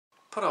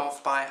put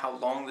off by how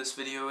long this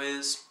video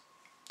is,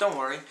 don't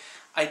worry.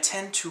 I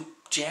tend to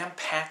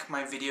jam-pack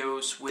my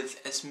videos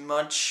with as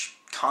much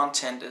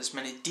content, as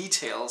many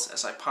details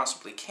as I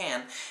possibly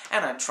can,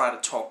 and I try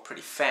to talk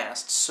pretty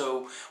fast.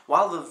 So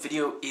while the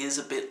video is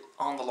a bit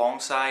on the long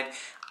side,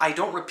 I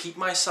don't repeat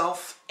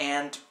myself,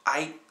 and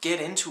I get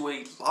into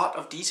a lot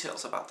of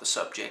details about the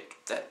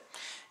subject that,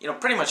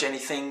 pretty much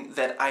anything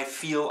that I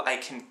feel I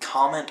can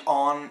comment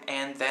on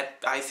and that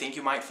I think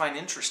you might find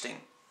interesting.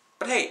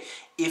 But hey,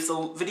 if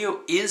the video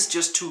is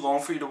just too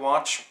long for you to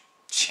watch,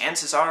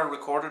 chances are I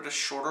recorded a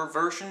shorter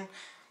version,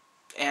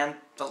 and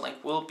the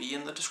link will be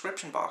in the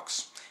description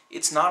box.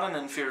 It's not an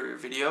inferior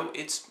video,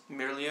 it's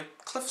merely a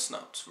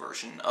CliffsNotes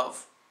version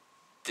of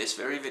this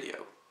very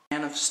video.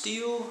 Man of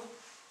Steel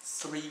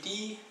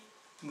 3D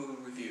movie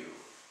review.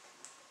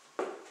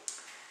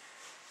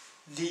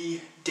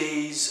 The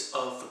days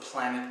of the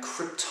planet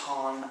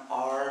Krypton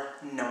are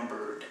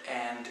numbered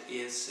and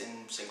is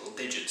in single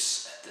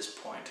digits at this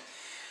point.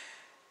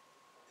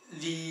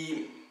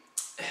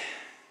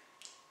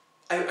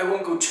 I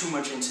won't go too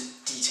much into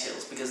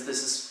details because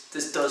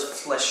this does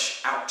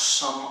flesh out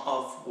some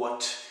of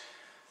what,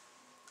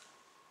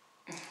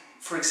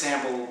 for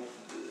example,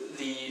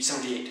 the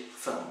 78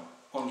 film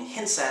only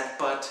hints at,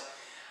 but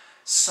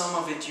some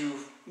of it you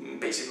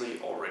basically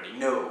already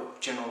know.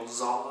 General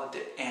Zod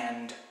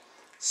and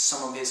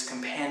some of his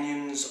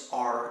companions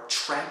are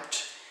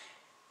trapped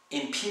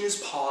in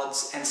penis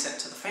pods and sent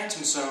to the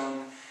Phantom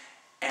Zone,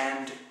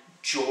 and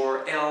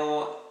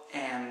Jor-El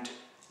and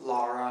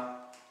Lara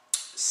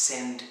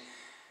send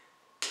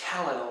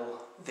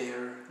Kal-El,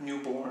 their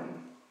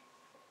newborn,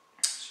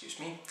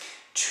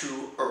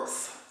 to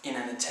Earth in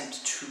an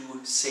attempt to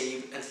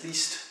save at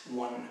least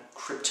one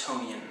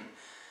Kryptonian.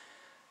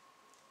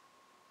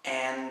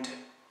 And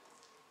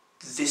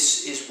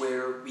this is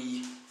where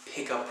we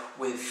pick up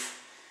with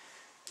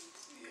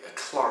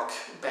Clark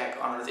back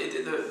on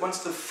Earth. Once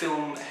the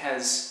film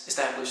has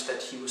established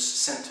that he was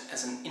sent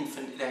as an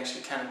infant, it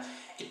actually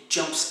it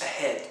jumps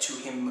ahead to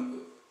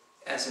him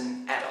as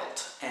an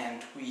adult,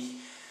 and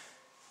we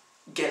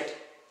get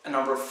a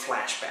number of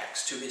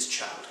flashbacks to his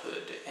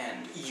childhood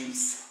and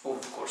youth over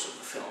the course of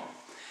the film.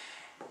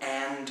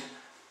 And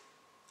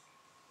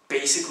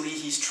basically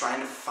he's trying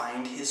to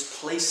find his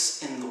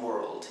place in the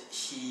world.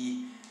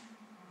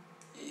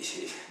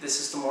 This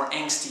is the more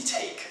angsty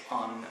take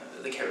on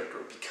the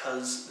character,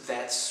 because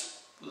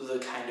that's the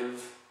kind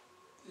of,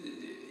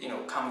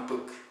 comic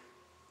book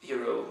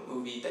hero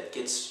movie that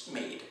gets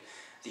made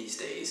these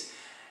days.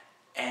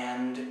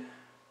 And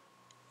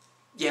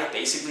yeah,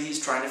 basically he's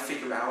trying to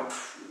figure out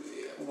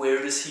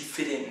where does he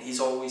fit in. He's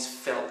always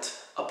felt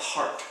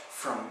apart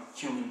from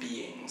human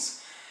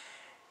beings.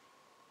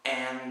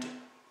 And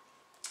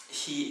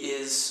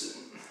he's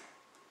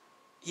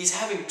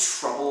having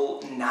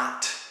trouble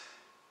not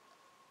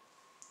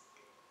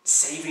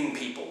saving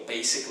people,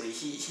 basically.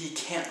 He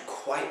can't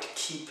quite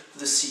keep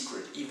the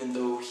secret, even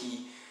though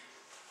he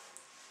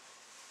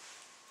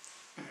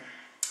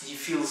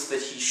feels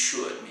that he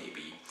should,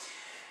 maybe.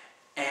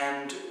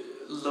 And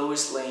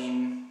Lois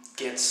Lane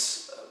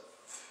gets,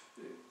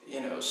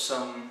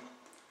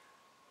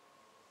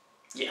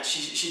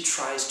 she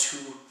tries to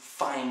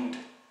find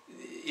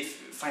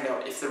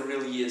out if there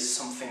really is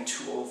something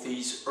to all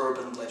these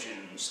urban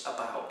legends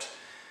about,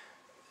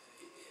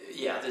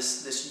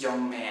 this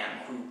young man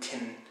who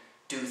can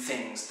do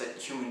things that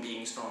human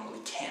beings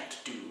normally can't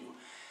do.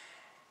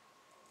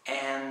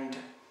 And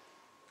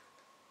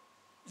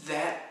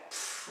that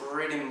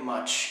pretty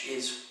much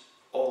is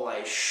all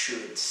I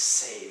should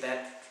say.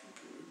 That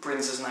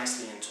brings us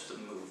nicely into the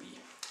movie.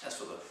 As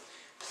for the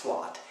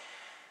plot,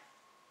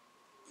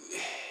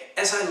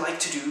 as I like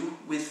to do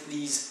with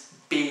these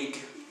big,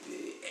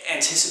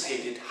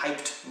 anticipated,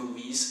 hyped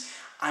movies,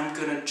 I'm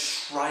gonna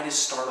try to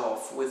start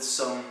off with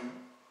some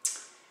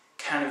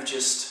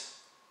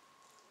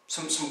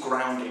some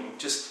grounding,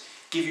 just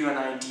give you an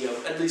idea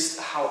of at least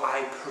how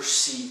I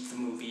perceive the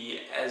movie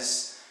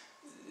as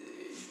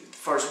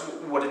far as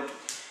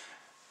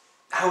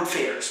how it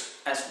fares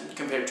as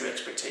compared to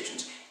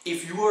expectations.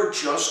 If you are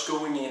just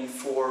going in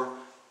for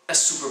a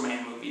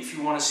Superman movie, if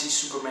you want to see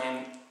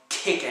Superman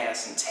kick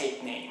ass and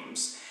take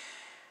names,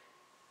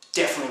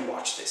 definitely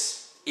watch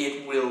this.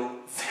 It will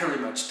very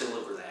much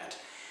deliver that.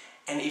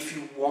 And if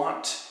you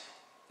want,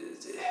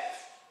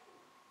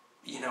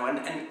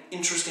 an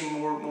interesting,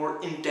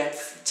 more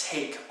in-depth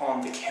take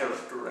on the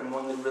character, and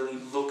one that really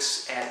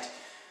looks at,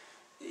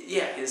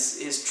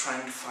 is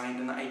trying to find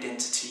an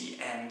identity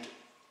and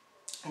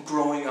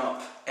growing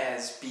up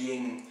as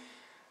being,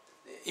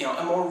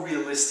 a more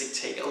realistic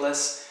take, a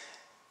less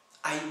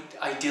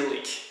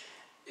idyllic,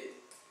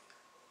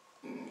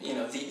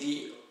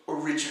 the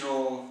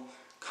original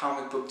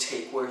comic book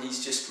take where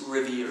he's just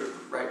revered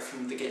right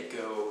from the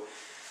get-go.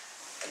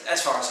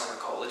 As far as I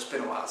recall, it's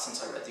been a while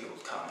since I read the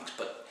old comics,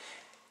 but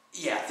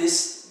yeah,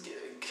 this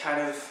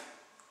kind of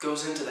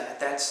goes into that.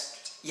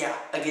 That's,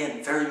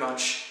 again, very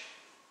much,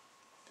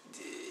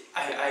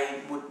 I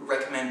would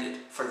recommend it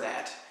for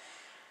that.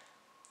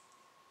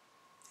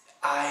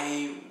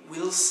 I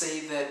will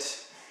say that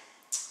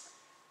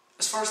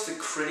far as the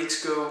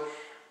critics go,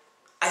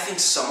 I think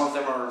some of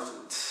them are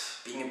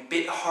being a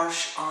bit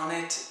harsh on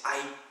it.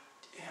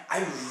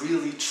 I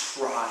really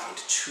tried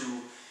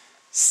to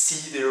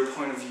see their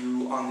point of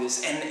view on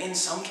this, and in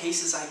some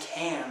cases I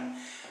can,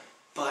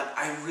 but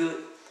I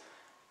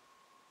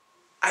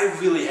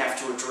really have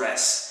to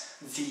address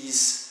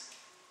these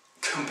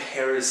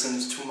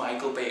comparisons to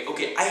Michael Bay.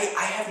 Okay,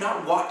 I have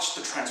not watched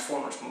the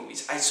Transformers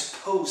movies. I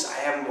suppose I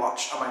haven't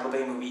watched a Michael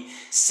Bay movie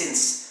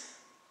since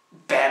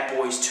Bad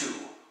Boys 2.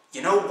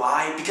 You know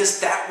why? Because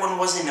that one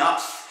was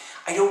enough.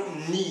 I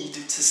don't need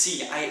to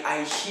see.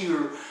 I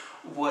hear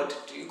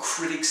what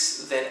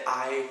critics that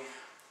I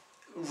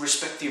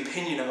respect the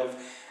opinion of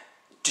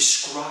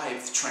describe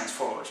the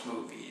Transformers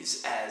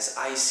movies as.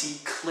 I see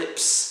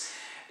clips,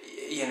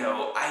 you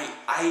know,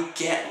 I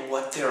get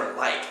what they're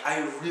like.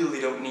 I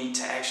really don't need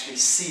to actually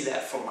see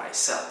that for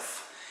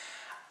myself.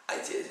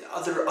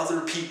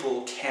 Other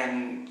people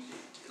can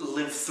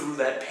live through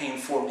that pain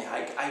for me.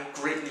 I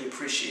greatly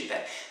appreciate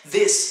that.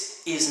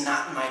 This is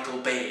not Michael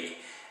Bay.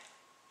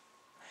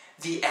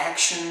 The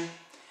action,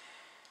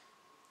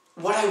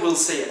 what I will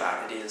say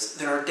about it is,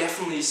 there are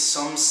definitely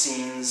some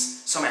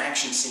scenes, some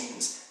action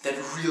scenes, that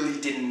really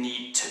didn't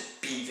need to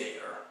be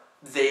there.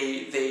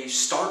 They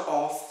start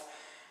off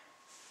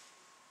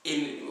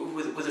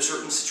with a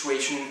certain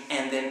situation,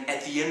 and then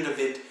at the end of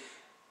it,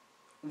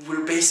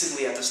 we're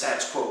basically at the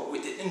status quo.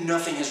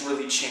 Nothing has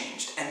really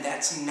changed, and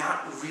that's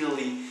not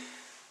really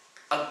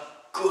a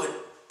good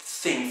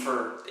thing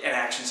for an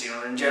action scene,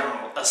 or in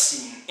general, a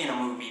scene in a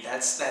movie.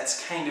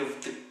 That's kind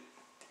of the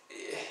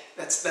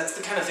that's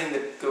the kind of thing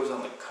that goes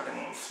on the cutting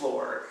room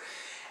floor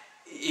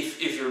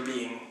if you're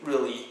being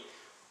really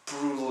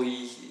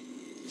brutally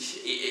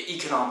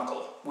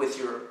economical with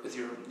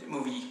your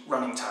movie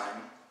running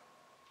time.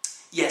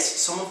 Yes,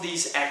 some of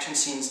these action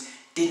scenes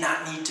did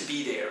not need to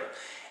be there,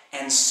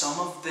 and some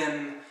of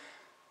them,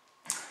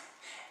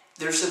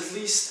 there's at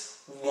least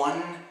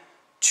one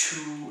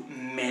too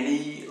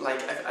many.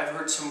 Like I've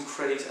heard some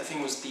critics, I think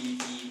it was the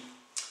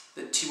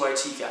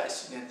TYT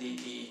guys, you know,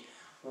 the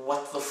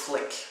What the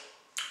Flick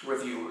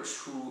reviewers,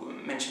 who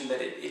mentioned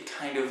that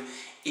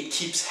it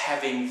keeps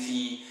having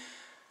the,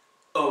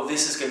 oh,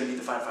 this is going to be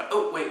the final fight.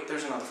 Oh, wait,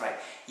 there's another fight.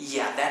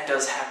 Yeah, that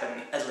does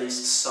happen, at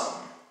least some.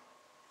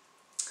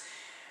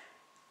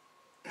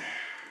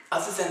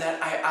 Other than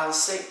that, I'll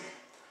say,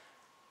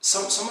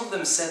 some of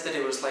them said that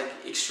it was like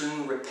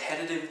extremely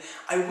repetitive.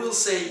 I will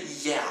say,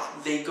 yeah,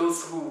 they go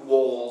through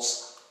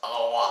walls a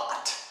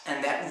lot,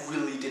 and that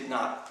really did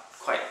not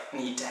quite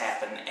need to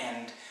happen.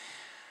 And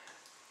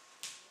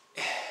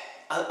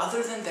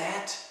other than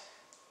that,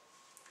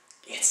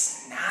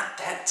 it's not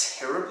that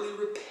terribly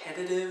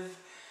repetitive.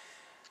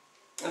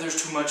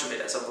 There's too much of it,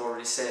 as I've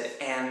already said,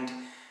 and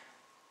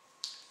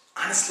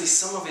honestly,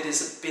 some of it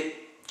is a bit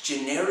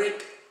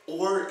generic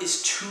or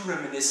is too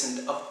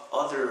reminiscent of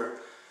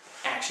other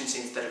action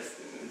scenes that have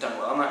done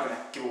well. I'm not going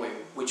to give away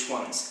which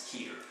ones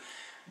here.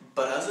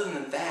 But other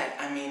than that,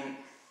 I mean,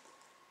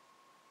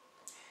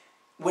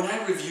 when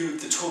I reviewed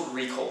the Total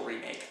Recall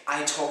remake,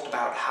 I talked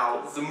about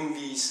how the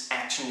movie's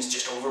action is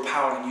just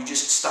overpowering. You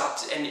just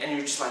stopped and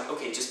you're just like,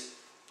 okay, just,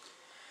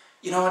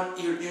 you know what,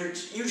 you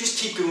just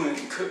keep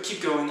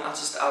going.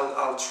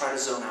 I'll try to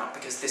zone out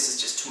because this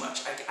is just too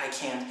much. I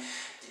can't.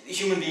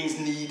 Human beings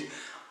need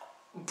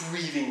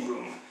breathing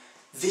room.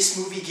 This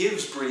movie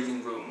gives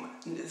breathing room.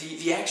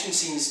 The action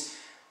scenes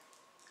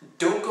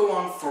don't go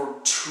on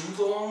for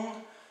too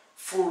long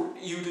for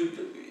you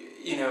to,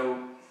 you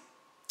know.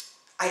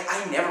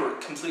 I never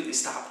completely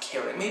stopped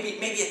caring. Maybe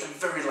at the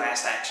very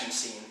last action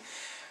scene,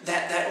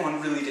 that one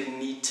really didn't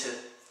need to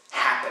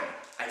happen,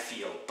 I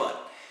feel.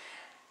 But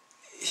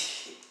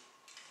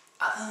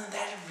other than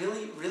that,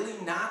 really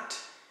not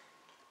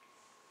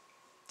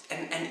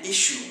an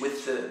issue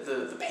with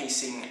the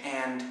pacing,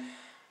 and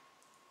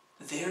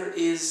there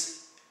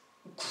is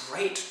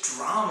great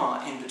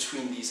drama in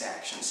between these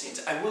action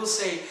scenes. I will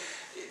say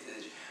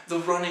the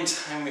running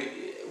time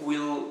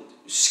will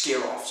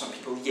scare off some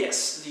people.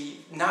 Yes,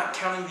 not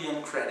counting the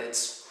end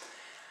credits,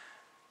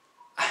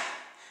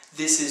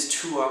 this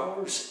is 2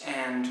 hours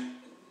and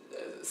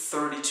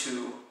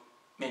 32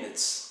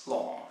 minutes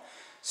long.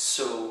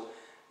 So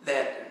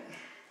that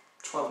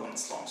 12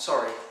 minutes long.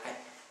 Sorry.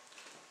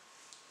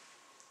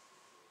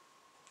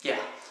 Yeah,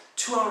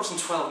 2 hours and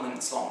 12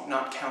 minutes long,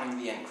 not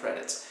counting the end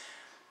credits.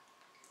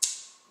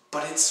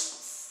 But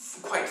it's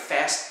quite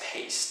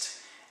fast-paced.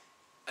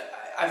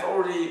 I've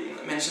already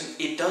mentioned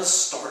it does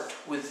start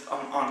with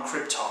on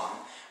Krypton,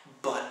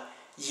 but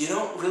you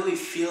don't really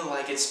feel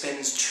like it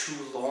spends too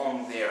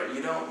long there.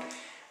 You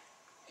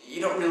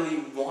don't really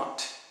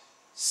want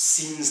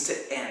scenes to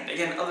end.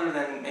 Again, other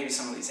than maybe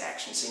some of these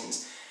action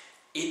scenes,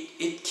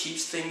 it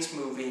keeps things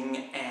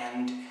moving,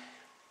 and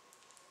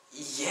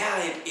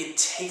yeah, it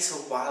takes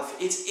a while.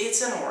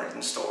 It's an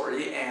origin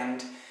story,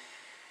 and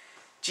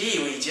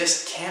gee, we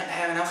just can't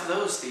have enough of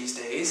those these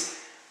days.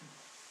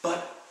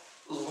 But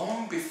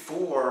long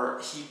before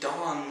he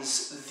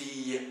dons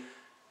the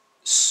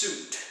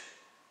suit,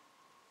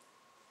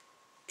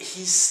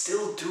 he's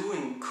still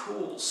doing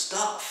cool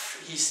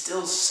stuff. He's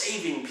still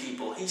saving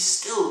people. He's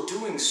still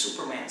doing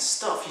Superman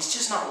stuff. He's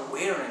just not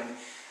wearing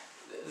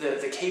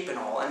the cape and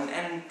all.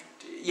 And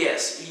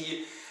yes,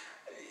 he,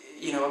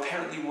 you know,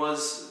 apparently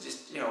was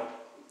just, you know,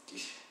 a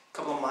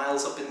couple of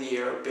miles up in the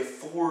air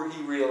before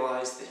he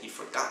realized that he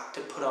forgot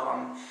to put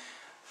on,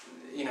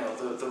 you know,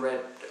 the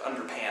red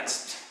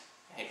underpants.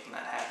 I hate when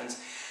that happens.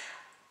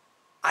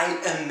 I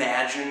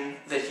imagine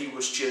that he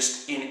was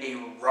just in a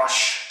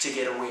rush to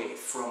get away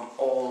from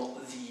all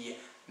the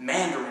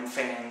Mandarin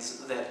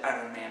fans that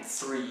Iron Man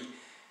 3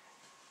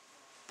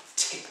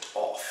 ticked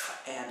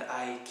off, and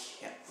I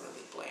can't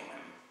really blame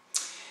him.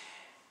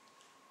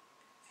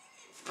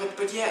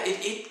 But yeah,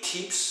 it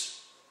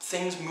keeps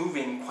things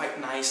moving quite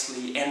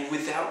nicely, and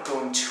without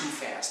going too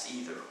fast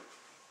either.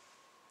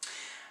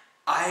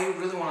 I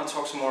really want to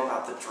talk some more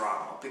about the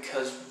drama,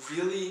 because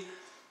really,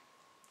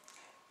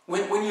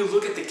 when you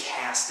look at the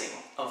casting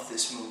of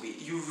this movie,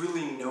 you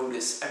really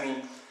notice, I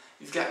mean,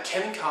 you've got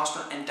Kevin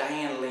Costner and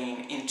Diane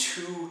Lane in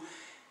two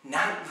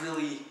not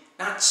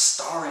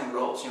starring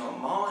roles, you know,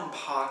 Ma and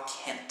Pa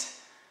Kent.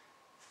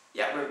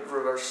 Yeah,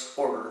 reverse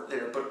order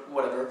there, but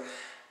whatever.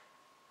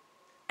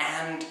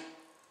 And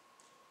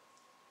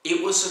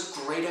it was a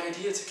great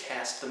idea to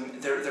cast them.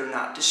 They're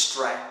not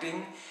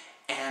distracting,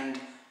 and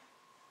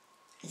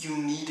you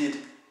needed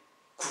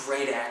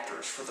great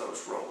actors for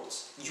those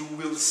roles. You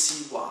will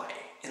see why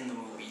in the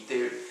movie.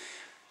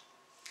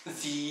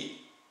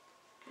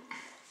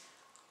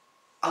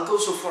 I'll go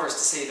so far as to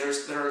say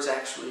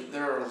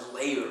there are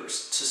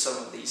layers to some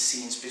of these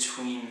scenes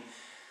between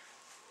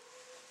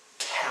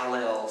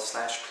Kal-El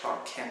 /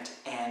 Clark Kent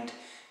and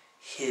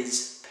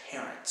his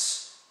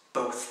parents,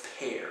 both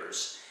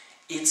pairs.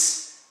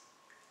 It's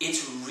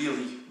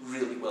really,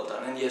 really well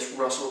done. And yes,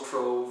 Russell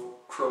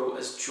Crowe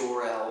as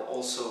Jor-El,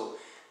 also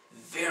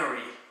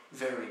very,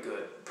 very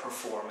good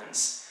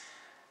performance.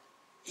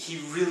 He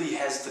really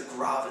has the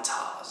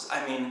gravitas.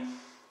 I mean,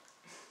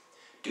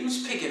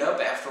 dude's pick it up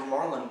after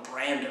Marlon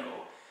Brando.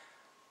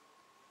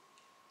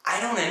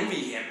 I don't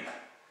envy him.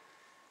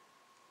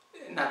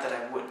 Not that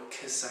I would,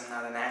 because I'm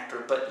not an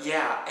actor, but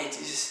yeah, it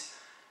just...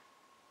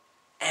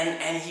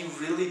 And he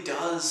really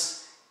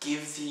does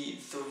give the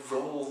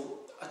role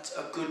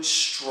a good,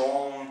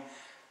 strong...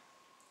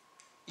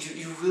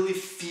 You really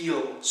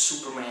feel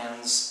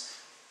Superman's,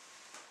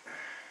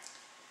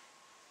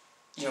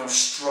 you know,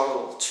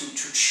 struggle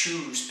to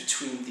choose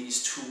between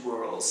these two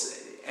worlds.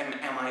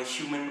 Am I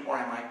human or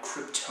am I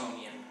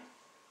Kryptonian?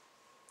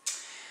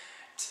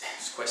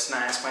 It's a question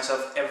I ask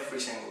myself every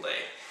single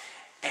day.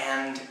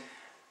 And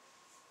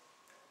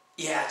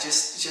yeah,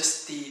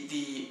 just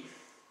the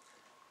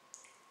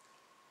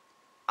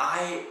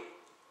I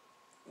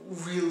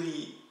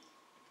really,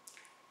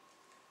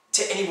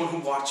 to anyone who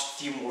watched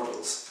The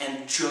Immortals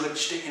and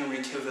judged Henry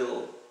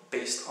Cavill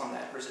based on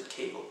that, or is it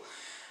Cable?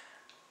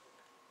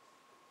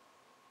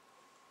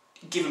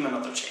 Give him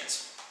another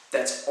chance.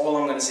 That's all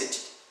I'm going to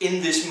say.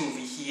 In this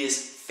movie, he is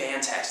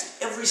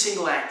fantastic. Every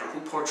single actor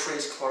who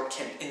portrays Clark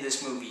Kent in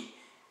this movie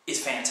is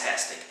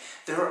fantastic.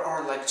 There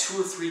are like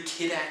 2 or 3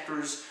 kid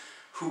actors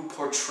who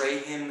portray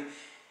him.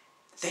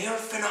 They are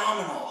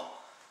phenomenal.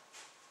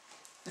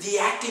 The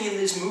acting in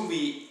this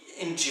movie,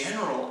 in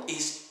general,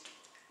 is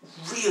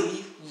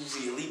really,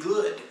 really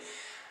good.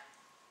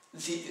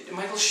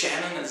 Michael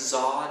Shannon as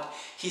Zod,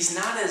 he's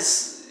not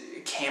as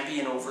campy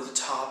and over the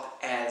top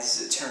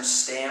as Terrence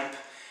Stamp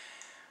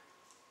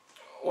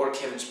or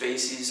Kevin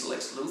Spacey's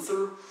Lex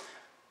Luthor,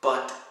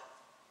 but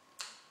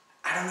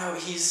I don't know,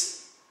 he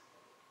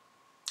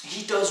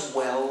does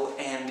well,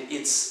 and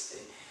it's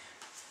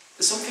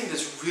something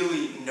that's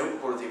really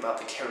noteworthy about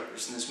the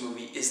characters in this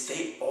movie is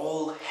they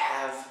all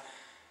have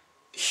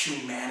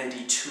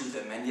humanity to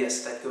them, and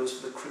yes, that goes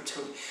for the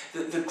Kryptonian.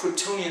 The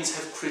Kryptonians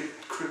have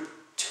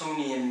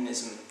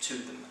Kryptonianism to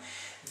them.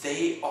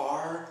 They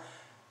are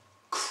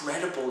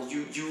credible.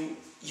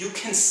 You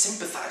can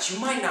sympathize. You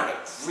might not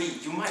agree.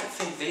 You might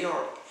think they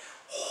are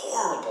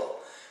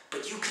horrible,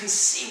 but you can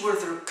see where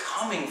they're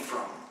coming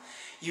from.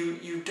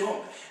 You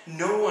don't.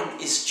 No one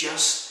is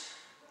just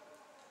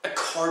a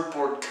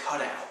cardboard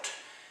cutout,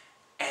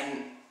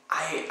 and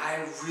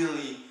I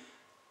really,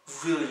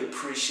 really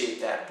appreciate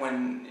that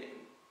when.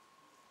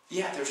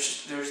 Yeah,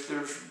 there's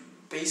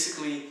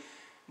basically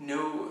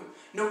no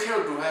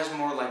character who has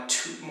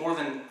more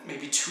than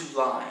maybe 2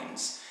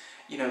 lines.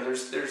 You know,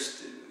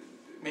 there's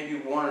maybe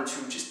 1 or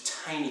 2 just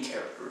tiny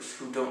characters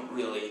who don't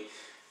really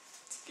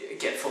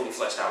get fully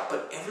fleshed out,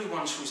 but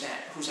everyone who's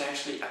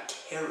actually a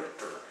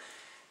character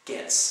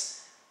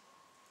gets,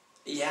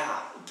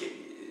 yeah,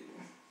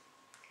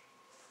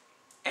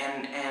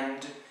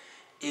 and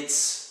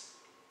it's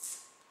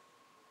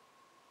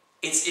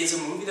a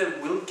movie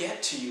that will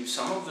get to you.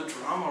 Some of the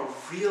drama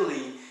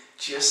really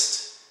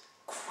just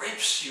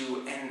grips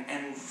you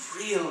and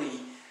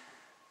really,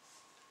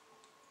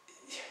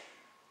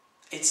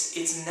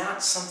 it's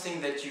not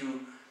something that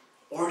you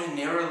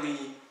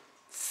ordinarily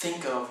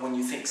think of when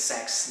you think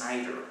Zack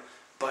Snyder,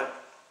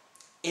 but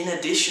in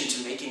addition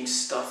to making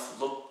stuff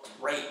look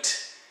great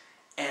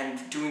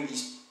and doing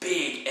these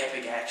big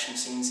epic action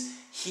scenes,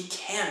 he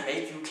can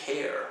make you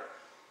care.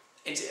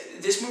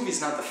 This movie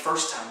is not the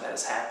first time that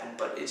has happened,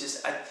 but it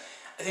just, I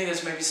think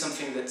that's maybe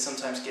something that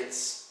sometimes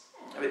gets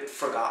a bit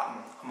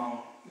forgotten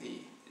among the,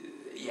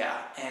 yeah,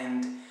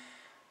 and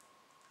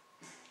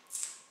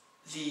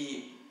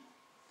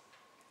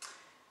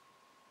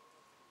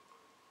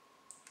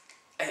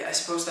I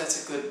suppose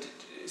that's a good,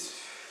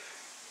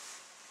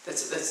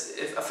 that's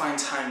a fine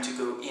time to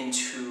go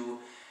into,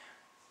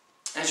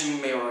 as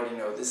you may already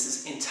know, this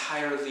is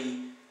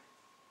entirely,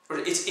 or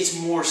it's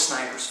more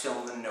Snyder's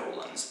film than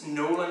Nolan's.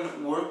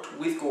 Nolan worked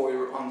with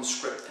Goyer on the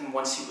script, and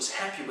once he was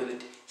happy with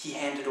it, he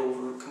handed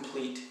over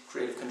complete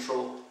creative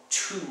control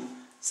to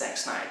Zack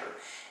Snyder.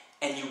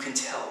 And you can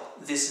tell,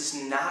 this is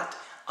not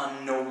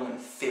a Nolan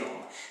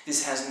film.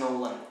 This has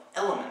Nolan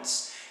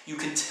elements. You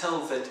can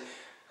tell that,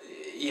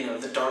 you know,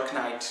 the Dark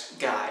Knight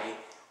guy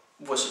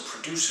was a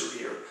producer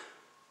here,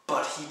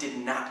 but he did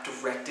not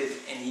direct it,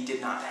 and he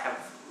did not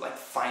have, like,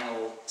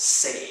 final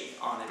say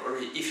on it, or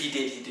if he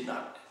did, he did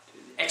not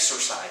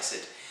exercise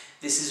it.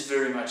 This is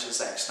very much a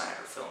Zack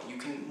Snyder film. You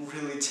can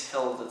really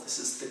tell that this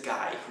is the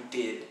guy who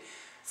did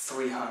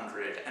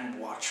 300 and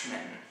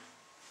Watchmen.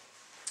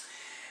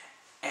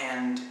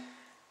 And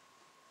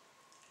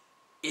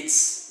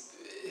that's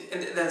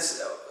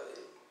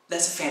a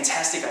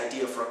fantastic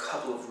idea for a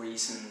couple of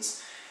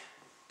reasons.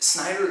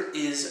 Snyder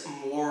is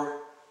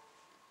more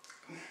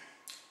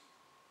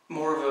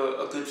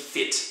of a good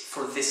fit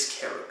for this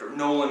character.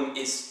 Nolan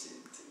is...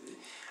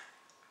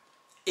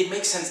 It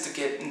makes sense to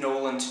get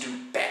Nolan to do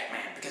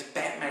Batman, because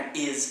Batman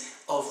is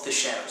of the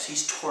shadows.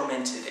 He's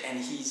tormented, and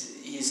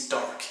he's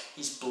dark,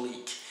 he's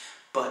bleak.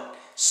 But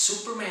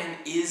Superman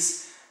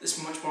is this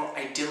much more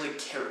idyllic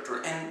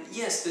character, and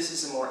yes, this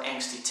is a more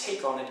angsty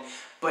take on it,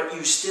 but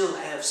you still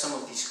have some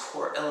of these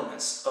core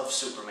elements of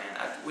Superman,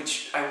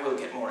 which I will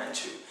get more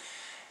into.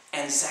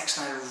 And Zack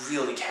Snyder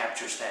really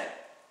captures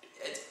that.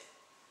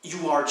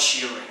 You are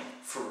cheering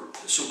for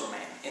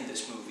Superman in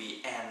this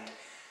movie, and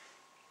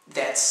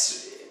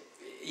that's...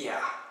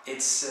 yeah,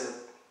 it's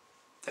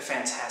a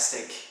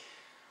fantastic...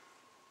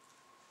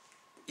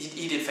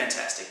 He did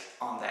fantastic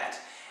on that.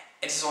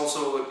 It's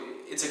also,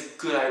 it's a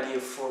good idea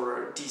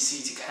for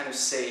DC to kind of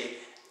say,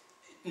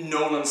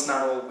 Nolan's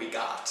not all we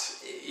got.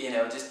 You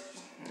know, just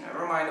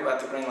never mind about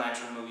the Green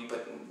Lantern movie,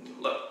 but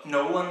look,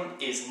 Nolan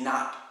is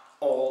not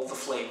all the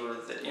flavor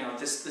that, you know,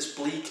 this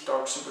bleak,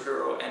 dark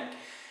superhero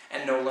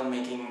and Nolan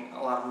making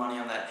a lot of money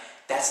on that.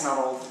 That's not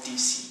all that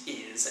DC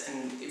is.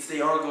 And if they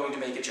are going to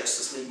make a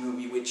Justice League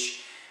movie,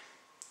 which...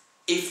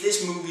 if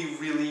this movie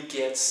really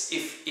gets,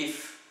 if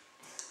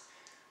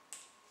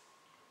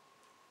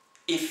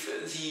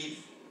the,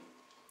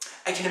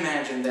 I can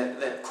imagine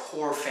that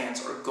core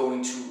fans are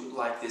going to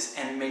like this,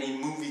 and many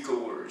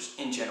moviegoers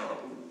in general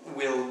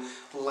will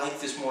like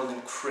this more than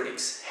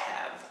critics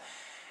have.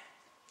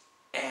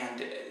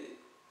 And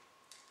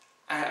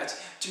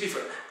to be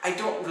fair, I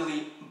don't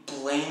really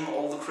blame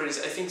all the critics.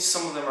 I think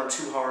some of them are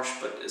too harsh,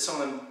 but some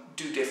of them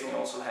do definitely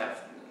also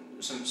have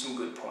some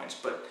good points.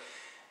 But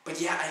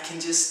yeah, I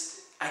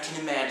can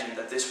imagine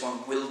that this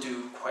one will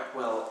do quite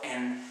well,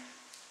 and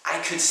I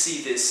could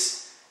see this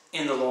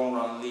in the long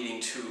run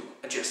leading to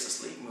a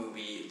Justice League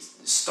movie,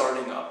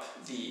 starting up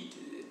the,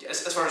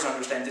 as far as I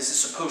understand, this is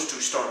supposed to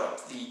start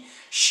up the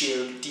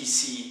shared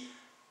DC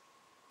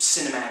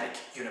cinematic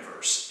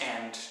universe,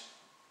 and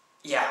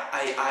yeah,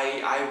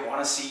 I want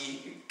to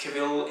see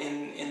Cavill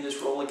in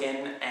this role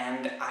again,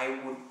 and I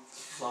would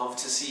love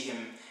to see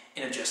him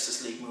in a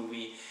Justice League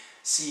movie,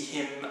 see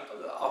him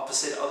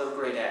opposite other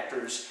great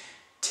actors,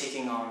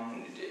 taking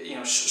on, you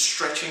know,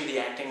 stretching the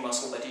acting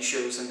muscle that he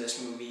shows in this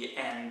movie,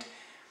 and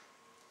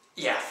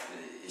yeah,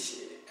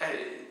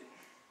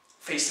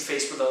 face to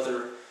face with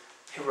other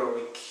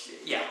heroic,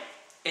 yeah.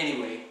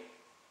 Anyway,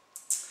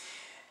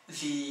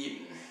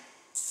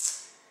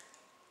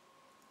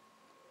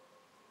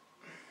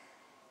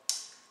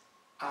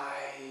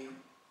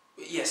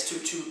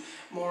 to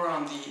more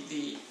on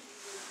the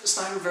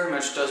Snyder very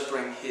much does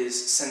bring his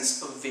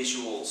sense of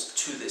visuals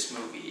to this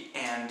movie,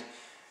 and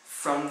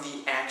from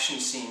the action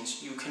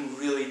scenes you can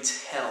really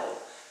tell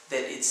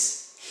that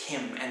it's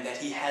him, and that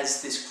he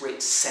has this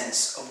great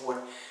sense of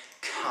what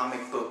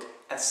comic book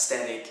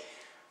aesthetic,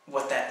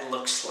 what that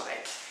looks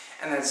like.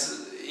 And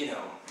that's, you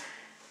know,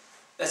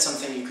 that's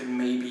something you could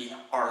maybe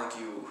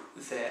argue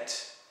that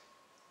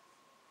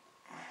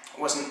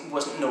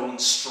wasn't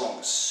Nolan's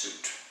strongest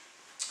suit.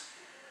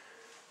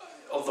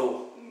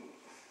 Although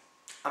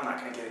I'm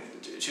not going to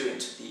get too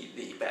into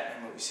the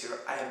Batman movies here.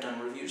 I have done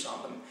reviews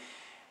on them.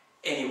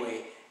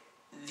 Anyway,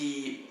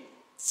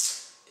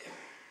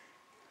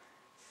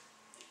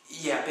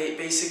 yeah,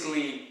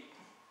 basically,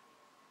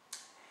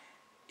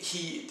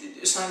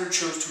 Snyder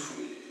chose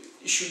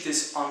to shoot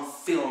this on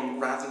film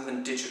rather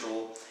than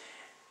digital,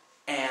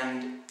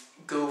 and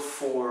go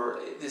for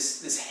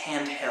this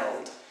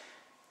handheld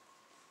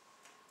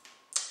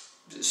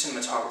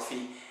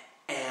cinematography,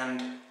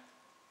 and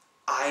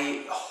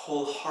I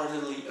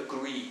wholeheartedly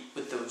agree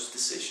with those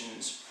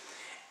decisions.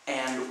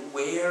 And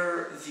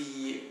where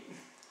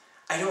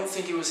I don't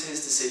think it was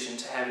his decision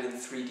to have it in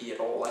 3D at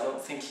all. I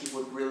don't think he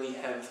would really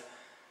have...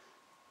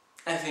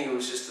 I think it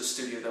was just the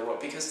studio that would,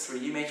 because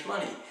 3D makes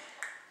money.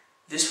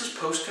 This was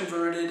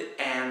post-converted,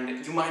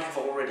 and you might have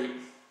already...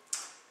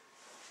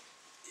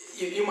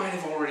 You might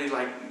have already,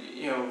 like,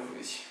 you know,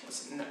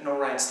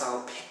 NORAD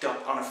style, picked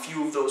up on a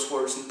few of those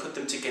words and put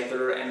them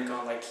together and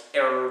gone like,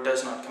 error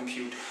does not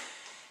compute.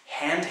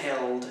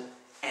 Handheld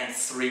and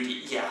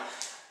 3D, yeah.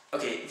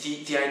 Okay,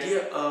 the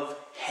idea of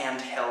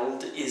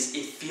handheld is,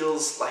 it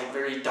feels like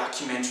very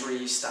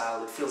documentary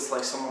style. It feels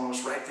like someone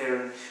was right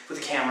there with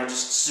a camera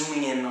just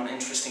zooming in on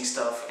interesting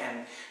stuff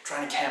and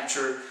trying to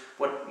capture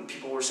what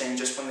people were saying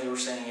just when they were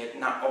saying it,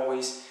 not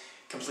always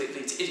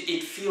completely.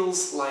 It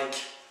feels like...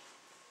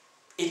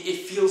 It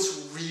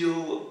feels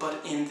real,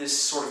 but in this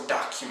sort of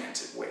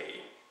documented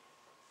way.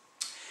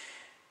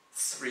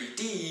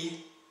 3D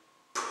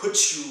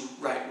puts you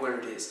right where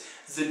it is.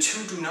 The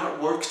two do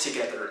not work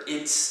together.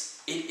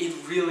 It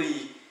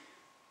really,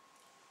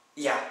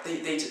 yeah,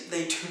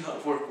 they do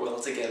not work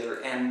well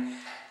together, and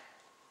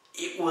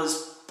it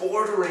was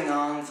bordering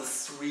on the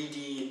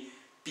 3D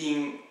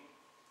being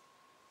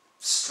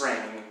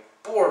straining,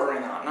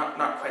 bordering on,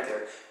 not quite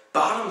there.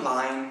 Bottom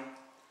line,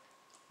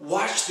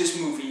 watch this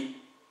movie,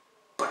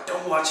 but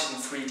don't watch it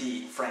in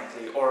 3D,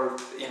 frankly, or,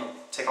 you know,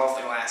 take off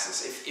the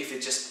glasses if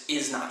it just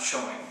is not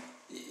showing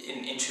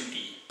in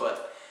 2D.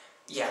 But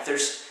yeah,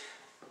 there's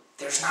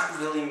not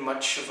really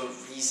much of a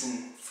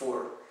reason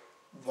for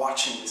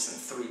watching this in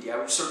 3D. I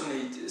would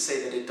certainly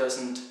say that it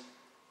doesn't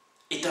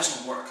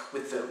work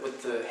with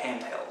the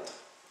handheld.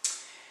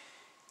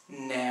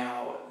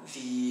 Now,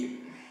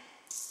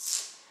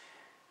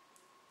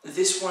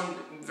 this one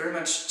very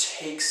much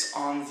takes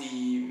on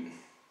the...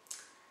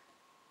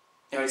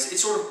 You know, it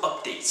sort of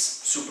updates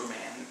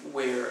Superman,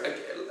 where,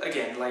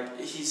 again, like,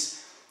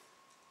 he's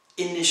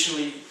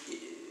initially,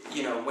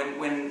 you know,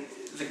 when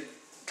the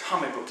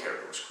comic book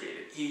character was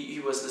created, he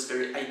was this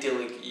very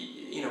idyllic,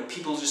 you know,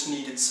 people just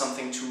needed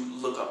something to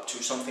look up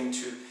to, something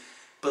to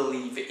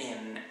believe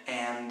in,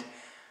 and,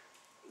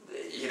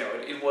 you know,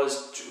 it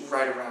was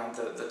right around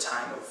the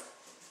time of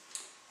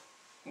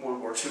World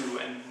War II,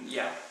 and,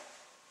 yeah.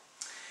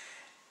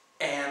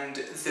 And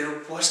there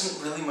wasn't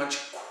really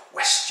much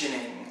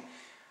questioning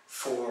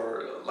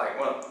for, like,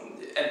 well,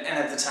 and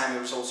at the time it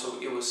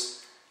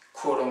was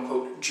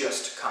quote-unquote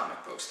just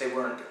comic books. They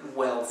weren't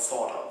well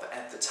thought of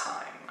at the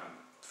time, I'm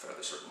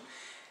fairly certain.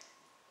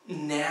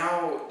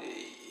 Now,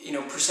 you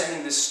know,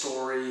 presenting this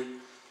story,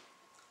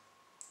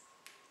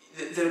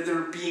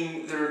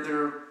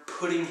 they're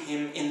putting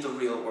him in the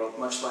real world,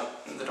 much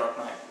like the Dark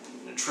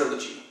Knight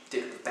trilogy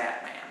did with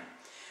Batman.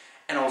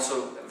 And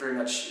also, very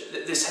much,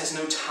 this has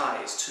no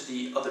ties to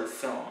the other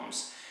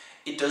films.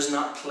 It does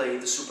not play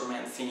the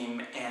Superman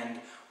theme, and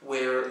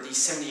where the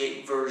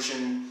 78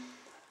 version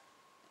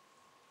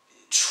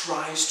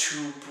tries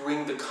to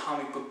bring the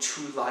comic book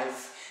to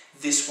life,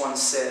 this one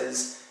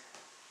says,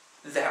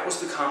 that was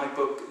the comic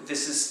book,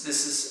 this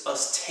is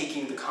us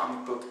taking the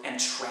comic book and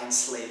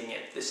translating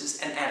it. This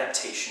is an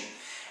adaptation.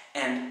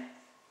 And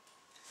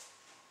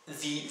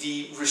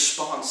the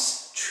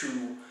response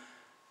to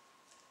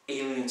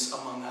Aliens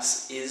Among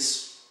Us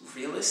is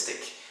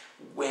realistic.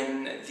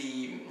 When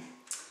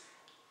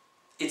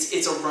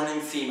it's a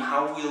running theme.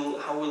 How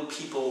will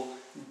people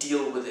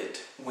deal with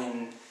it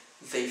when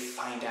they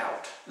find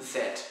out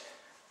that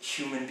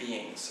human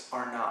beings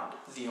are not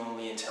the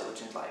only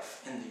intelligent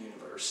life in the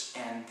universe,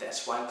 and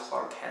that's why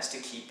Clark has to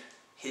keep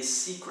his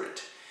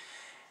secret.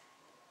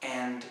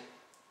 And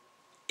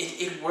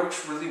it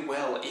works really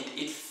well.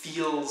 It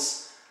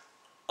feels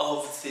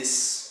of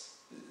this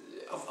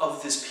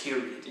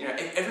period. You know,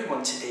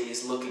 everyone today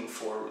is looking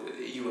for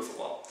UFO,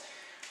 well,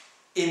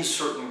 in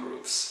certain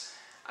groups,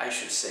 I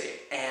should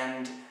say.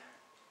 And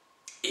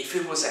if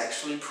it was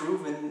actually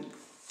proven,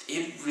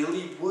 it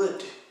really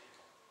would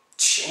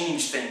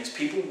change things.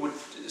 People would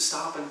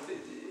stop and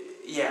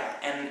yeah,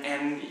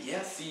 and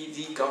yeah,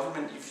 the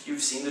government.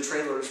 You've seen the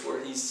trailers where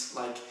he's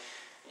like,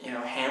 you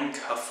know,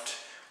 handcuffed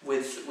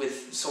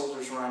with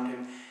soldiers around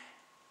him.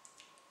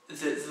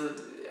 The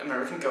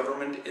American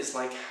government is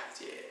like,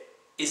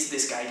 is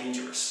this guy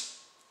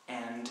dangerous?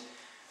 And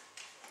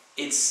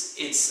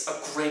it's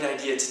a great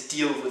idea to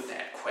deal with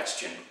that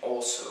question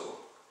also.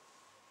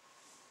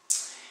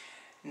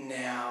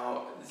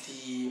 Now,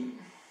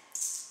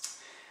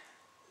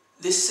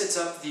 this sets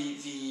up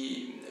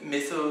the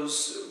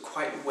mythos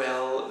quite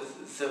well.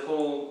 The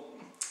whole,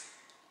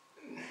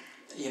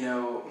 you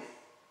know,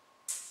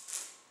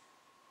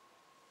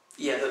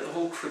 yeah, the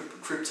whole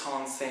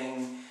Krypton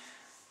thing.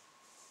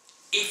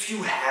 If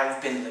you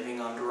have been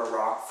living under a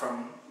rock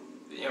from,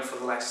 you know, for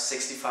the last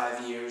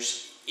 65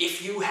 years,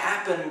 if you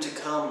happen to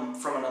come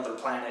from another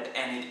planet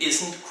and it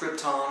isn't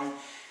Krypton,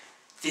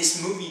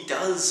 this movie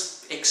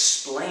does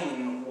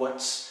explain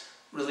what's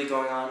really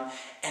going on,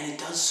 and it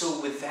does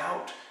so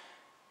without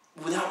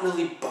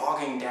really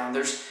bogging down.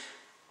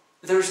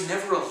 There's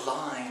never a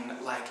line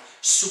like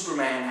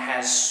Superman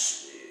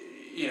has,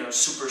 you know,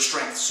 super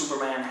strength,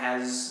 Superman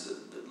has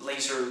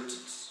laser,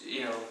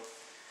 you know,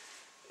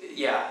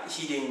 yeah,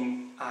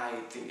 heating eye,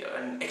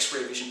 an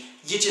X-ray vision,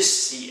 you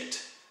just see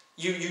it.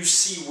 You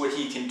see what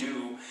he can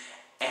do,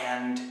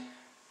 and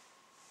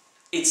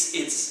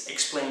it's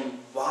explained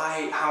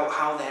why,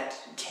 how that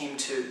came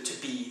to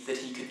be, that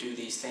he could do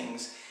these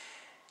things,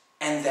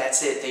 and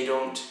that's it. They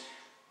don't,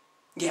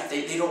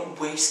 they don't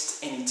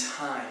waste any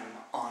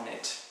time on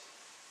it.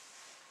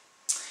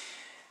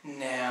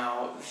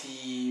 Now,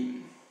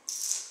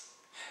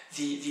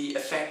 the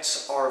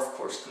effects are, of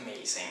course,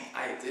 amazing.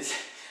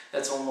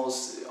 That's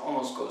almost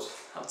goes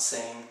without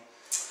saying.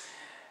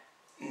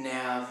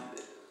 Now,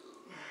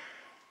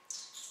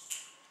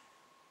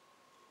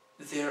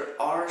 there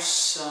are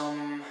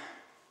some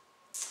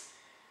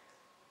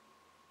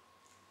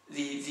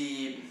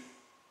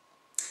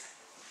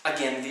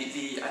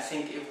I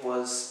think it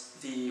was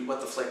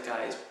what the Flick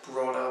guys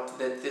brought up,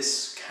 that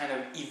this kind of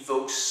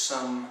evokes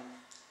some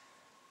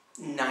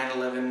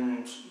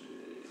 9/11,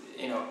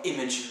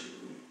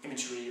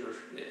 imagery, or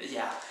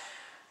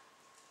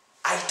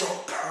I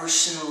don't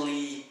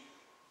personally.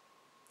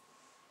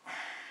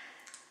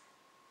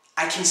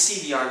 I can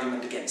see the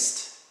argument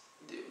against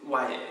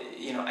why,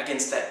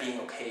 against that being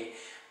okay.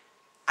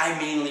 I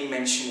mainly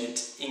mention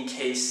it in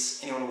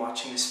case anyone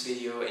watching this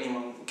video,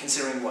 anyone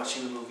considering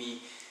watching the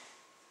movie,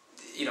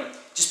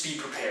 just be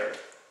prepared.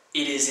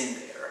 It is in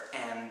there,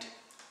 and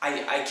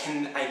I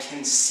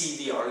can see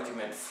the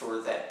argument for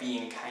that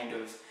being kind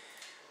of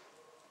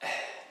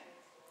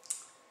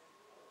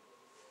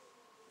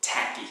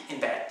tacky,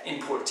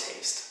 in poor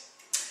taste.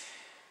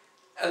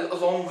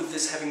 Along with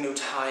this having no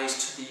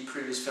ties to the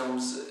previous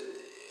films,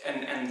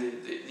 and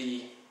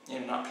the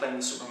not playing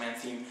the Superman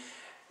theme,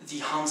 the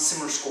Hans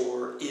Zimmer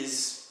score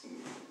is,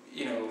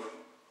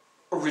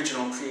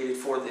 original, created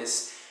for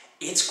this.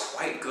 It's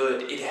quite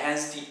good. It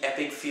has the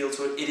epic feel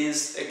to it. It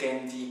is,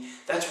 again,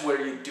 that's where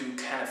you do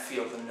kind of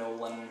feel the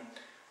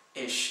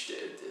Nolan-ish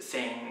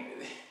thing.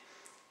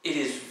 It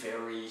is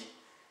very,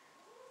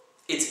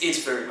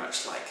 it's very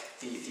much like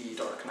the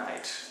Dark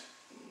Knight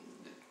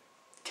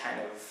kind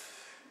of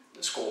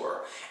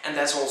score. And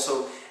that's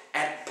also,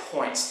 at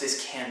points, this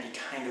can be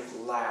kind of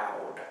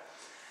loud.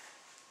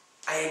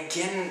 I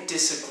again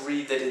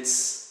disagree that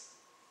it's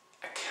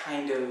a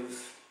kind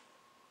of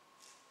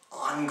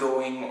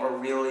ongoing or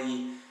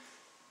really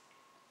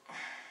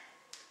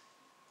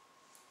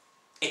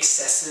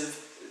excessive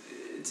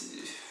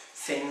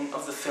thing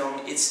of the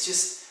film. It's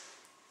just,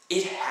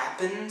 it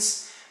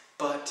happens,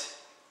 but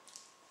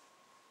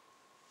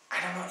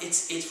I don't know,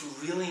 it's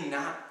really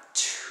not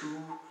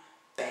too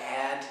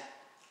bad.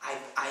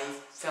 I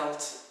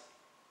felt.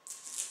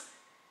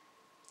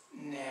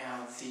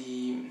 Now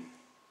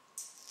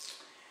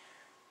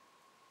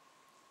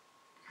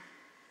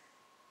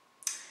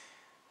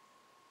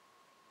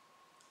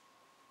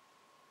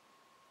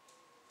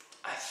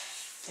I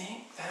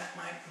think that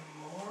might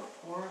more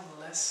or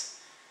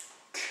less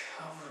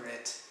cover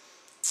it.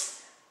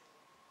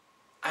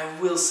 I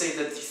will say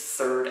that the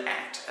third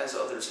act, as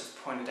others have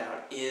pointed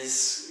out,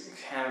 is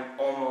kind of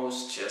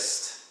almost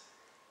just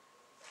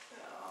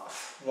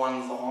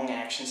one long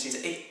action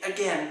scene.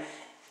 Again,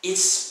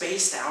 it's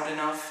spaced out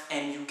enough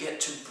and you get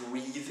to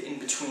breathe in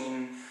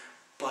between,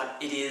 but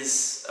it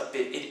is a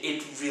bit,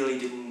 it really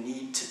didn't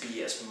need to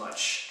be as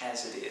much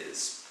as it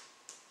is.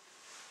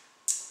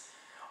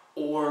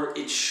 Or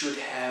it should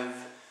have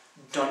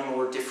done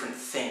more different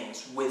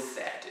things with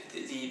that.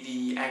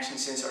 The action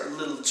scenes are a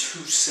little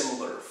too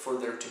similar for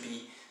there to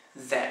be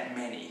that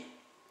many.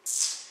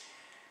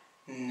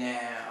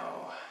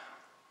 Now,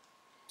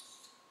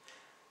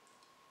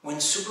 when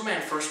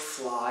Superman first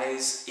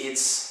flies,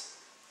 it's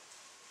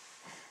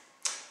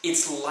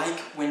like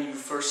when you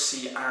first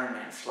see Iron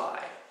Man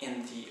fly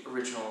in the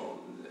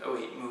original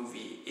 2008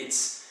 movie.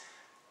 It's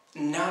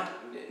not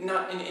in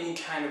any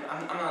kind of,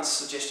 I'm not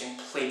suggesting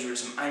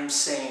plagiarism, I'm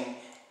saying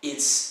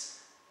it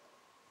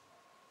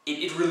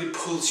really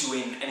pulls you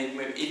in, and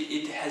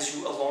it has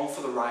you along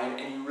for the ride,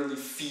 and you really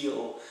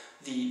feel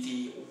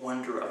the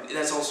wonder of it.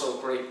 That's also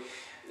a great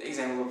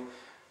example of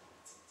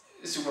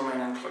Superman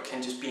and Clark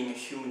Kent just being a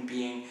human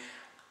being.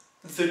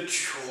 The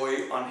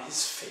joy on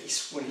his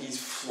face when he's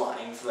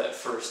flying for that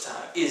first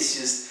time is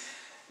just,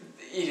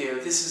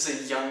 this is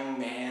a young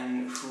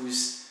man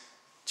who's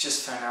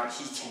just found out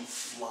he can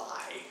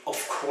fly.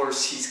 Of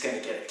course he's going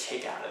to get a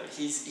kick out of it.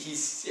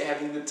 He's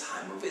having the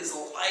time of his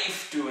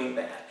life doing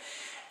that.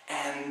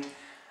 And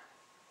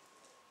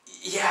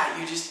yeah,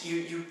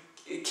 you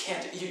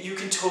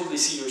can totally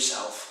see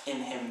yourself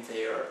in him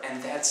there,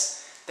 and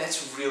that's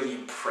really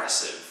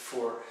impressive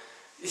for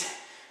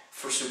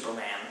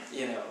Superman,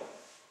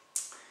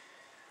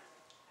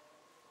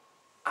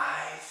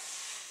 I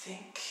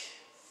think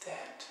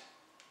that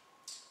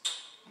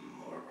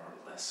more or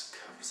less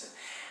covers it.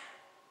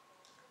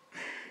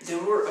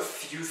 There were a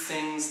few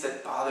things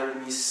that bothered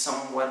me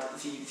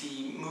somewhat.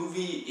 The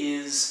movie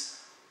is...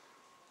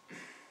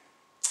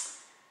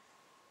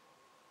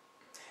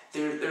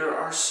 There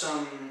are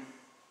some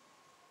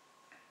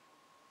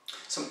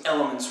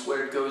elements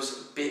where it goes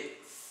a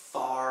bit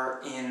far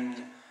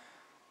in...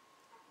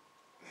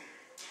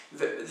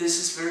 This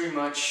is very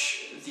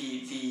much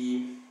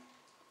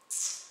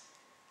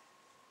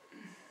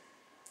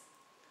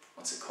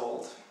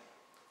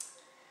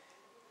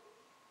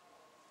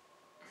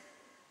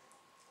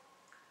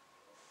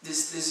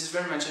this is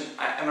very much an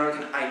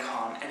American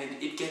icon, and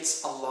it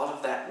gets a lot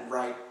of that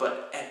right,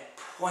 but at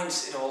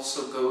points it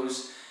also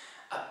goes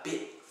a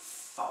bit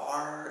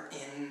far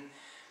in.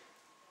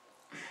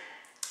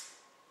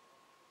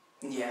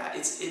 Yeah,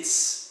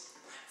 it's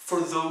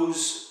for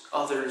those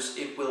others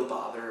it will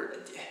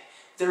bother.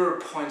 There are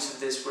points of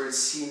this where it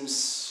seems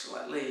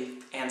slightly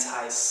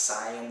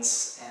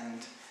anti-science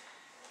and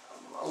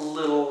a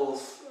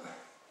little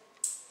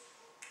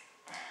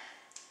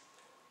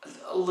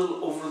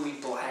overly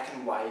black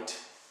and white.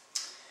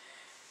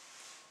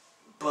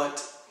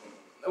 But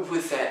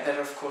with that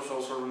of course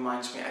also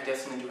reminds me, I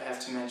definitely do have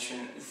to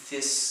mention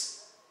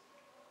this,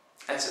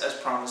 as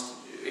promised,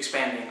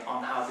 expanding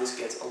on how this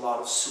gets a lot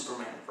of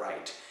Superman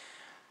right.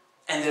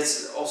 And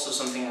that's also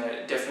something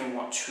I definitely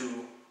want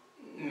to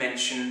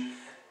mention.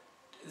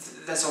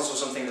 That's also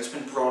something that's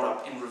been brought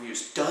up in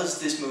reviews. Does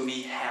this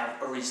movie have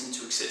a reason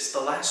to exist? The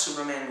last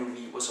Superman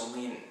movie was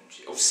only in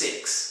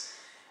 '06,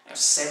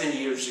 7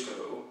 years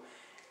ago,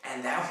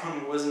 and that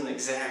one wasn't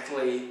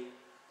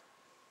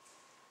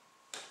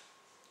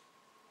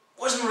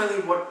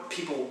really what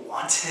people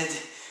wanted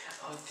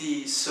of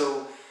these.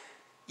 So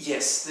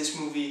yes, this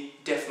movie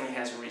definitely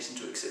has a reason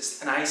to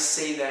exist, and I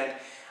say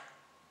that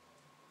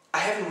I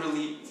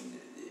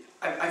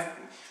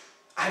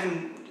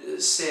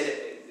haven't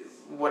said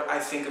what I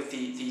think of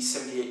the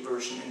 78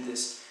 version in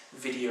this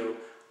video.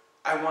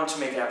 I want to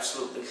make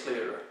absolutely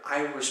clear,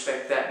 I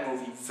respect that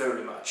movie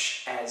very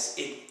much, as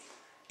it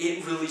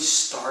really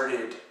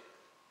started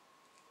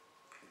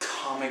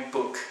comic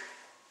books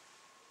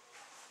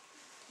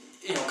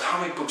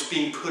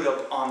being put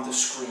up on the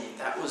screen.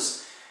 That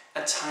was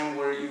a time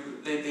where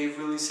they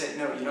really said,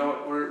 no, you know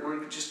what,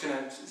 we're just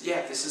gonna,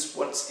 yeah, this is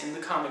what's in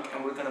the comic,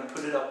 and we're gonna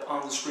put it up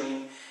on the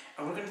screen,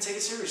 and we're gonna take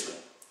it seriously,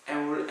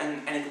 and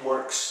it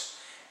works.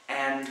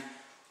 And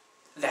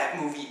that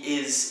movie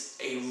is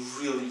a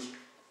really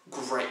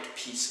great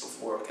piece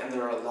of work, and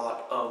there are a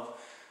lot of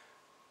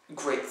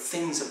great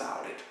things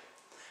about it.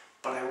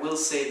 But I will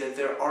say that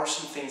there are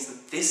some things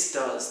that this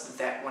does that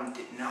that one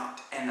did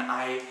not, and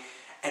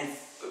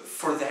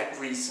for that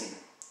reason,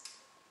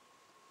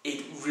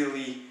 it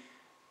really,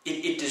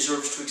 it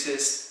deserves to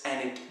exist,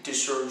 and it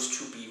deserves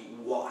to be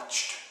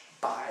watched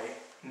by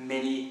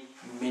many,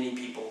 many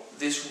people.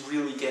 This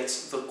really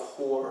gets the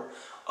core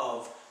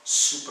of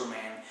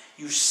Superman.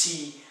 You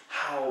see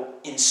how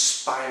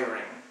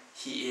inspiring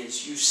he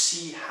is. You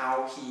see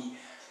how he,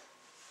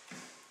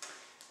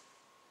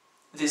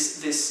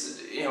 this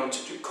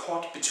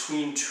caught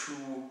between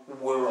two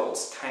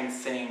worlds kind of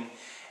thing,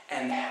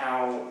 and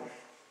how,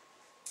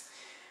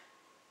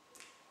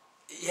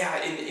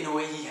 yeah, in a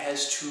way he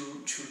has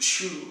to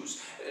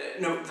choose.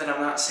 Note that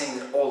I'm not saying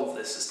that all of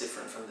this is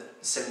different from the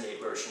 78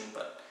 version,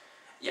 but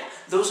yeah,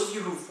 those of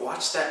you who've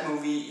watched that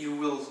movie, you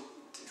will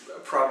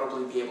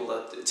probably be able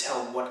to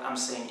tell what I'm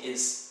saying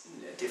is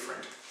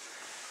different.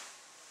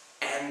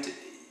 And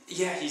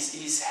yeah,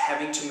 he's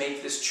having to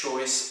make this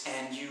choice,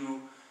 and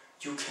you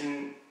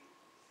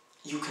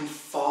can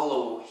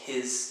follow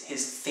his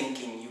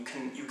thinking. You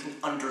can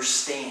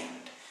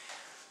understand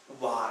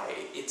why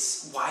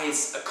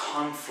it's a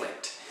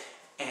conflict,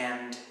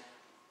 and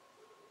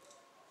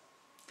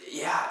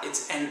yeah,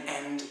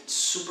 and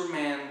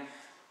Superman.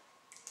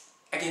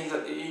 Again,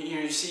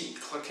 you see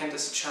Clark Kent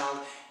as a child.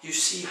 You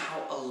see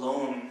how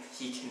alone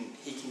he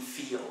can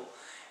feel,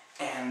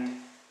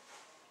 and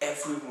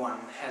everyone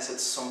has at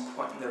some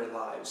point in their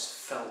lives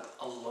felt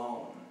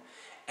alone,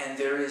 and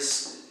there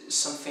is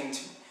something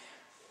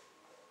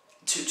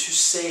to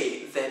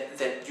say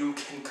that you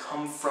can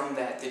come from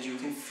that you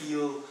can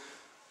feel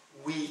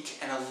weak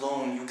and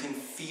alone. You can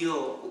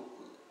feel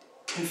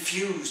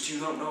confused. You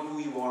don't know who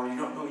you are. You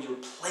don't know your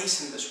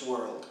place in this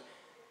world.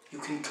 You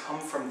can come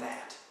from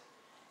that,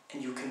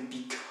 and you can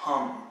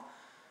become,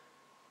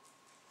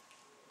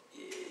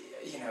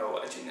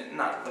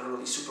 not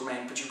literally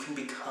Superman, but you can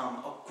become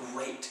a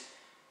great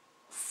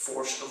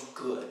force of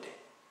good.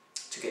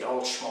 To get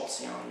all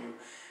schmaltzy on you,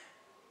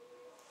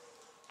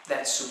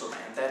 that's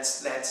Superman.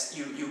 That's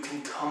you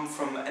can come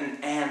from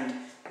and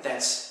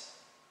that's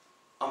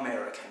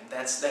American.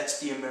 That's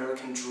the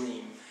American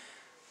dream.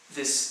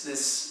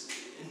 This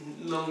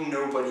little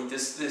nobody,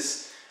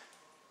 this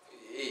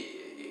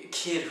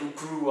kid who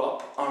grew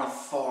up on a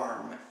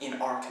farm in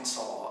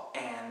Arkansas,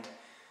 and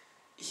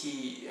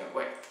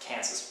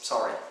Kansas,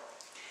 sorry.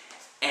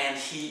 And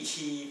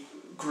he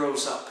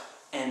grows up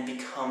and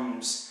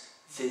becomes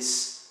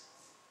this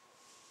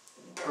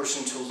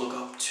person to look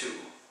up to.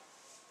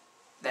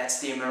 That's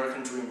the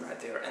American dream right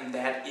there, and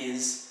that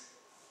is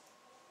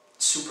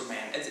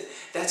Superman.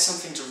 That's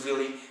something to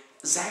really...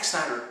 Zack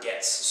Snyder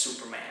gets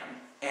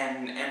Superman,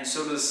 and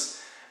so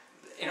does...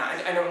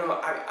 I don't know,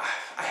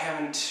 I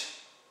haven't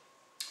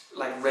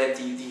read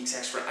the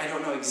exact script. I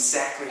don't know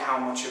exactly how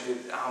much of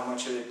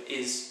it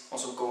is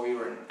also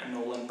Goyer and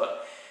Nolan,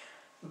 but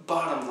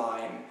bottom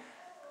line,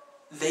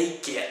 they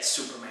get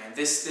Superman.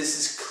 This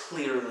is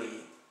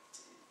clearly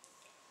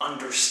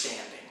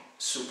understanding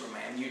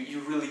Superman.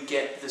 You really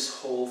get this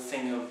whole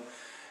thing of,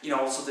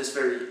 also this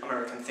very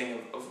American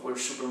thing of where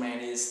Superman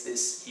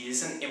is he is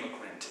he's an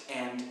immigrant,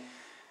 and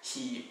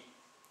he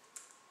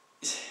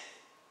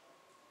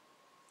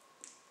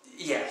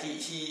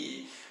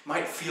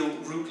might feel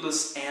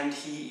rootless, and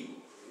he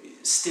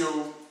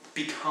still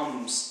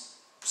becomes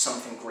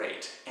something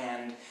great,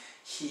 and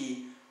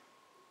he's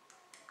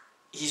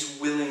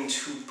willing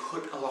to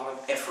put a lot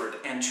of effort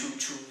and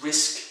to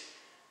risk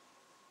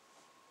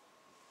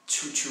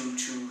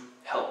to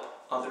help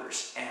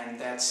others, and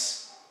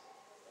that's,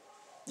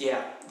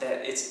 yeah,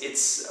 that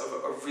it's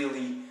a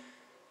really,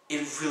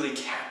 it really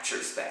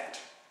captures that,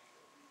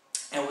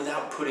 and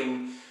without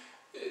putting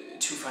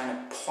too fine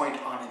a point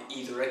on it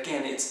either.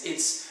 Again,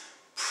 it's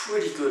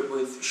pretty good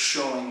with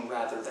showing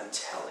rather than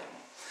telling.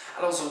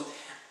 And also,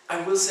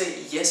 I will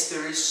say, yes,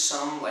 there is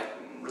some like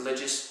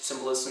religious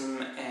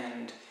symbolism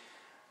and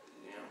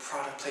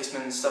product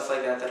placement and stuff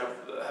like that that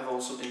have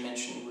also been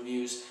mentioned in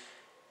reviews.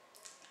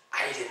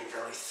 I didn't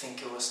really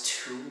think it was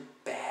too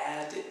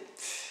bad.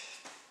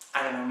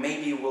 I don't know,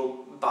 maybe it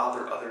will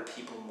bother other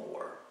people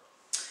more.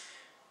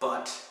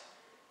 But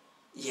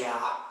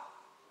yeah,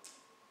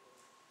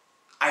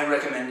 I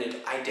recommend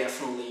it. I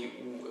definitely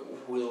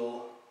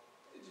will,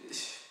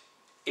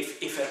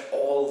 if at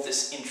all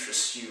this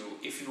interests you,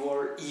 if you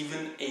are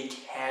even a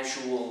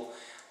casual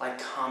like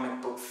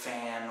comic book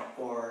fan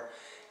or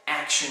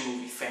action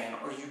movie fan,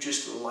 or you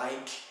just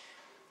like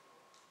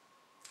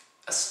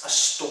a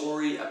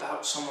story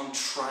about someone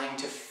trying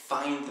to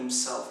find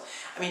themselves.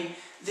 I mean,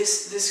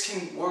 this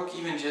can work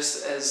even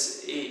just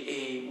as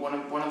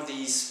one of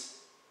these,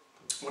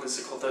 what is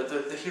it called,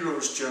 the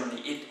hero's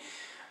journey.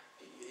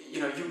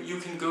 You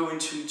can go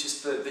into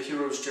just the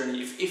hero's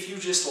journey if you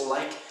just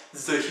like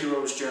the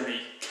hero's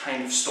journey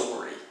kind of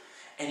story,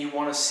 and you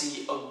want to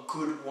see a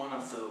good one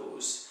of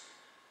those.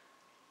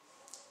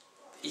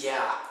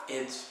 Yeah,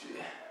 it's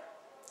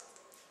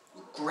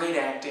great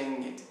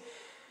acting.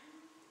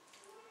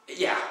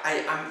 Yeah,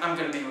 I'm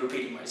going to be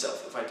repeating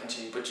myself if I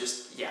continue, but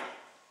just, yeah,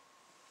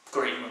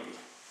 great movie.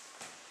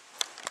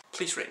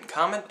 Please rate and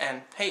comment,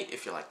 and hey,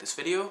 if you like this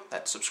video,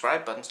 that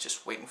subscribe button's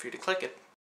just waiting for you to click it.